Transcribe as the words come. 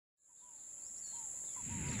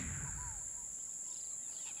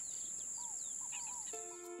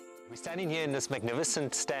We're standing here in this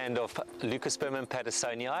magnificent stand of Leucospermum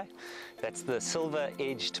pattersonii. That's the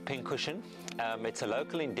silver-edged pincushion. It's a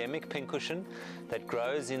local endemic pincushion that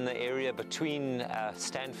grows in the area between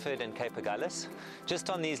Stanford and Cape Agulhas, just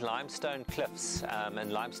on these limestone cliffs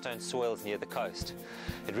and limestone soils near the coast.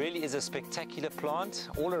 It really is a spectacular plant.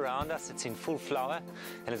 All around us it's in full flower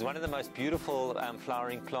and is one of the most beautiful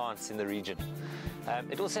flowering plants in the region.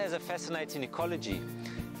 It also has a fascinating ecology.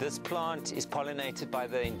 This plant is pollinated by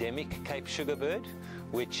the endemic Cape sugarbird,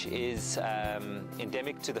 which is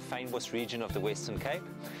endemic to the Fynbos region of the Western Cape.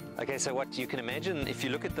 Okay, so what you can imagine, if you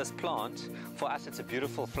look at this plant, for us it's a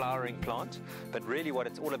beautiful flowering plant, but really what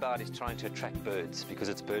it's all about is trying to attract birds because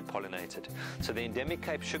it's bird pollinated. So the endemic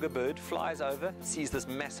Cape sugarbird flies over, sees this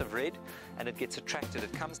massive red, and it gets attracted.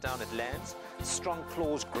 It comes down, it lands, strong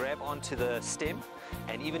claws grab onto the stem,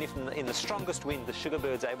 and even if in the strongest wind the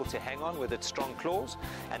sugarbird's able to hang on with its strong claws,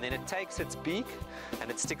 and then it takes its beak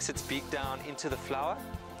and it sticks its beak down into the flower,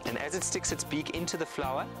 and as it sticks its beak into the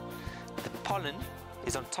flower, the pollen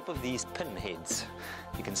is on top of these pin heads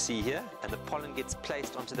you can see here, and the pollen gets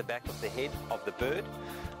placed onto the back of the head of the bird,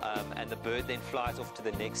 and the bird then flies off to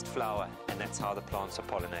the next flower, and that's how the plants are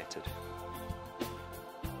pollinated.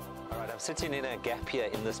 Alright, I'm sitting in a gap here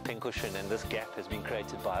in this pincushion, and this gap has been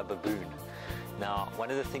created by a baboon. Now, one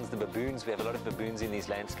of the things, the baboons, we have a lot of baboons in these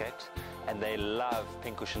landscapes, and they love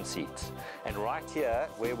pincushion seeds. And right here,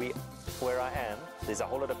 where I am, there's a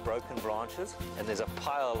whole lot of broken branches, and there's a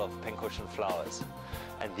pile of pincushion flowers.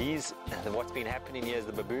 And what's been happening here is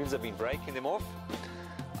the baboons have been breaking them off,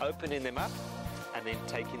 opening them up, and then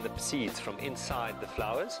taking the seeds from inside the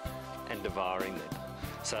flowers and devouring them.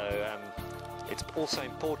 So it's also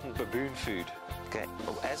important baboon food. Okay.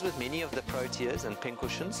 As with many of the proteas and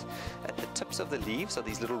pincushions, at the tips of the leaves are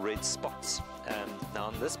these little red spots. Now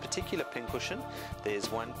on this particular pincushion,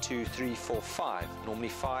 there's 1, 2, 3, 4, 5, normally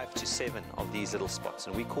 5 to 7 of these little spots,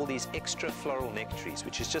 and we call these extra floral nectaries,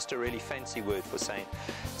 which is just a really fancy word for saying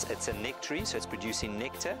it's a nectary, so it's producing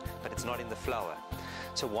nectar, but it's not in the flower.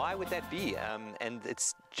 So why would that be? And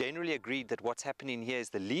it's generally agreed that what's happening here is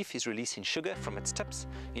the leaf is releasing sugar from its tips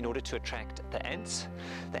in order to attract the ants.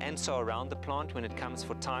 The ants are around the plant when it comes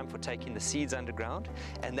for time for taking the seeds underground,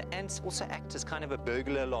 and the ants also act as kind of a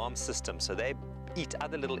burglar alarm system, so they eat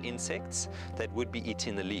other little insects that would be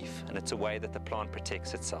eating the leaf, and it's a way that the plant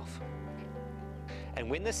protects itself. And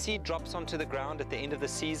when the seed drops onto the ground at the end of the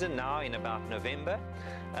season, now in about November,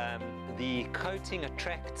 the coating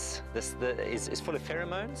attracts, is full of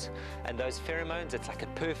pheromones, and those pheromones, it's like a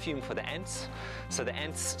perfume for the ants. So the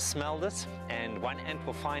ants smell this, and one ant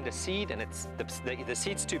will find a seed, and the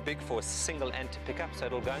seed's too big for a single ant to pick up, so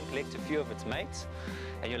it'll go and collect a few of its mates,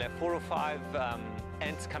 and you'll have 4 or 5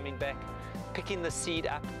 ants coming back, picking the seed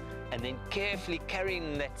up, and then carefully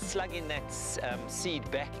carrying that, slugging that seed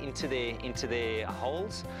back into their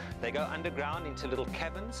holes. They go underground into little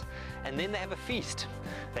caverns, and then they have a feast.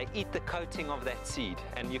 They eat the coating of that seed,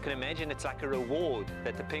 and you can imagine it's like a reward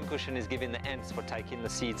that the pincushion is giving the ants for taking the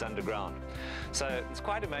seeds underground. So it's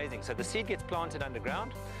quite amazing. So the seed gets planted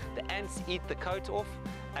underground, the ants eat the coat off,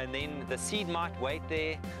 and then the seed might wait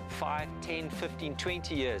there 5, 10, 15,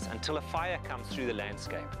 20 years until a fire comes through the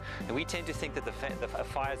landscape. And we tend to think that a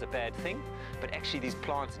fire is a bad thing, but actually these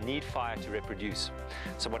plants need fire to reproduce.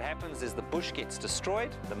 So what happens is the bush gets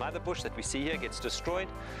destroyed, the mother bush that we see here gets destroyed,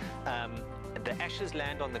 the ashes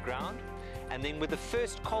land on the ground, and then with the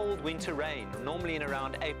first cold winter rain, normally in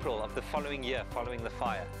around April of the following year, following the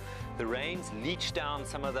fire, the rains leach down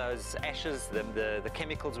some of those ashes, the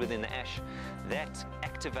chemicals within the ash. That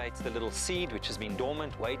activates the little seed which has been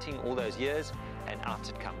dormant, waiting all those years, and out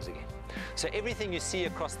it comes again. So everything you see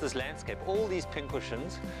across this landscape, all these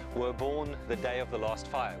pincushions were born the day of the last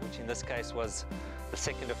fire, which in this case was the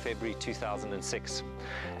 2nd of February 2006.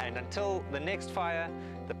 And until the next fire,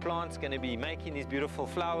 the plant's going to be making these beautiful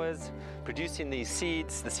flowers, producing these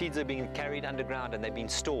seeds. The seeds are being carried underground, and they've been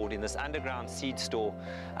stored in this underground seed store.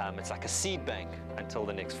 It's like a seed bank until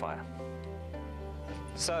the next fire.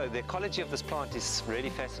 So the ecology of this plant is really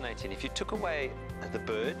fascinating. If you took away the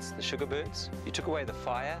birds, the sugarbirds, you took away the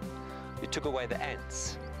fire, you took away the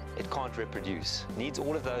ants, it can't reproduce. It needs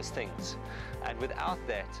all of those things. And without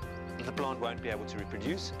that, the plant won't be able to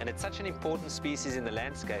reproduce. And it's such an important species in the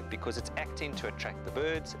landscape because it's acting to attract the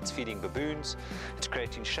birds, it's feeding baboons, it's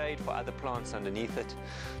creating shade for other plants underneath it.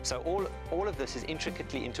 So all of this is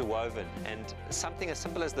intricately interwoven, and something as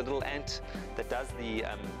simple as the little ant that does the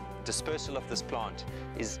dispersal of this plant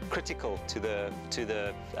is critical to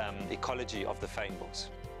the ecology of the Fynbos.